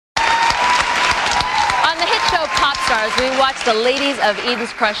Stars, we watched the ladies of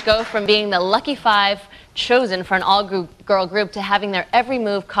Eden's Crush go from being the lucky five chosen for an all-girl group to having their every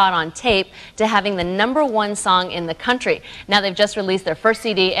move caught on tape to having the #1 song in the country. Now they've just released their first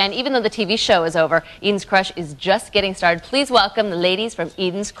CD, and even though the TV show is over, Eden's Crush is just getting started. Please welcome the ladies from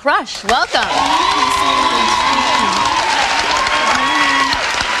Eden's Crush. Welcome.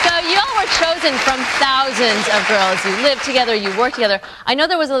 So you all were chosen from thousands of girls. You live together, you work together. I know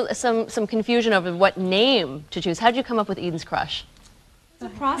there was some confusion over what name to choose. How did you come up with Eden's Crush?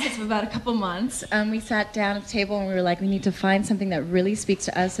 It's a process of about a couple months. We sat down at the table and we were like, we need to find something that really speaks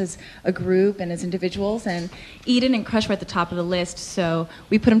to us as a group and as individuals. And Eden and Crush were at the top of the list, so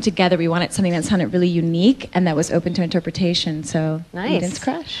we put them together. We wanted something that sounded really unique and that was open to interpretation. So nice. Eden's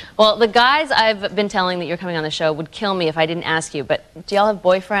Crush. Well, the guys I've been telling that you're coming on the show would kill me if I didn't ask you. But do y'all have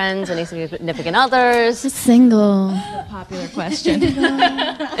boyfriends? Any significant others? Single. A popular question. In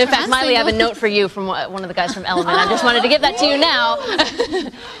fact, Miley, I have a note for you from one of the guys from Element. I just wanted to give that to you now.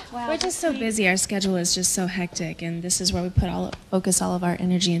 Wow. We're just so busy. Our schedule is just so hectic, and this is where we focus all of our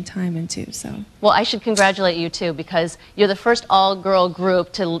energy and time into. So. Well, I should congratulate you too, because you're the first all-girl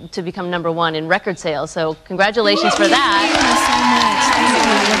group to become #1 in record sales. So congratulations for that. Thank you so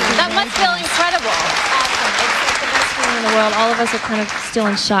much. That must feel incredible. In the world, all of us are kind of still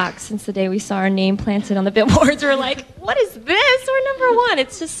in shock since the day we saw our name planted on the billboards. We're like, what is this? We're #1.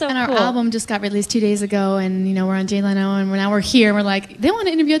 It's just so cool. And our album just got released 2 days ago, and you know we're on Jay Leno, and now we're here. And we're like, they want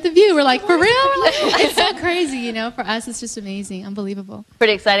to interview at The View. We're like, for real? We're like, it's so crazy, you know. For us, it's just amazing, unbelievable.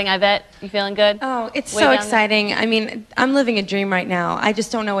 Pretty exciting, I bet. You feeling good? Oh, it's so exciting. I mean, I'm living a dream right now. I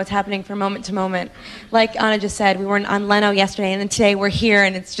just don't know what's happening from moment to moment. Like Anna just said, we were on Leno yesterday, and then today we're here,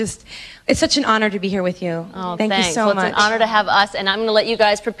 and it's such an honor to be here with you. Oh, Thank you so much. It's an honor to have us, and I'm going to let you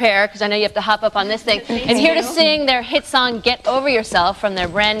guys prepare because I know you have to hop up on this thing. And here to sing their hit song, Get Over Yourself, from their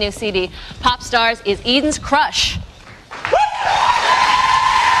brand new CD, Pop Stars, is Eden's Crush.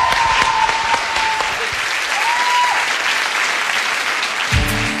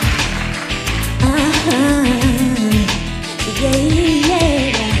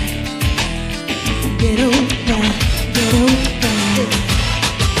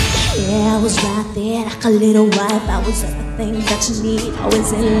 I was right there like a little wife. I was everything that you need,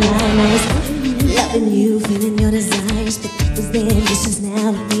 always in line. I was loving you, feeling your desires, but it was then, just as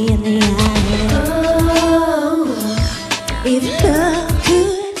now, with me in the eye. Oh, if love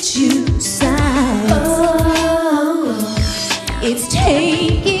could choose sides, oh, it's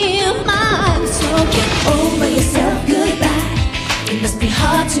taking mine. So get over yourself, goodbye. It must be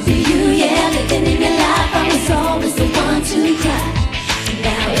hard to be you, yeah. Living in your life, I was always the one to cry.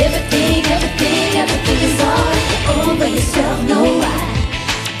 Now everything is alright. Get over yourself, no why.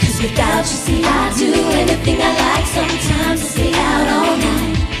 Cause without you, see, I do anything I like. Sometimes I stay out all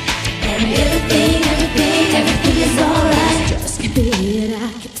night. And everything is alright. Just can't be it, I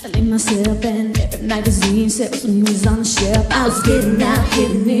keep telling myself. And every magazine said when you was on the shelf, I was getting out,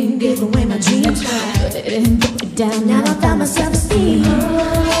 giving in, giving away my dreams. But it didn't put me down. Now I found myself esteem.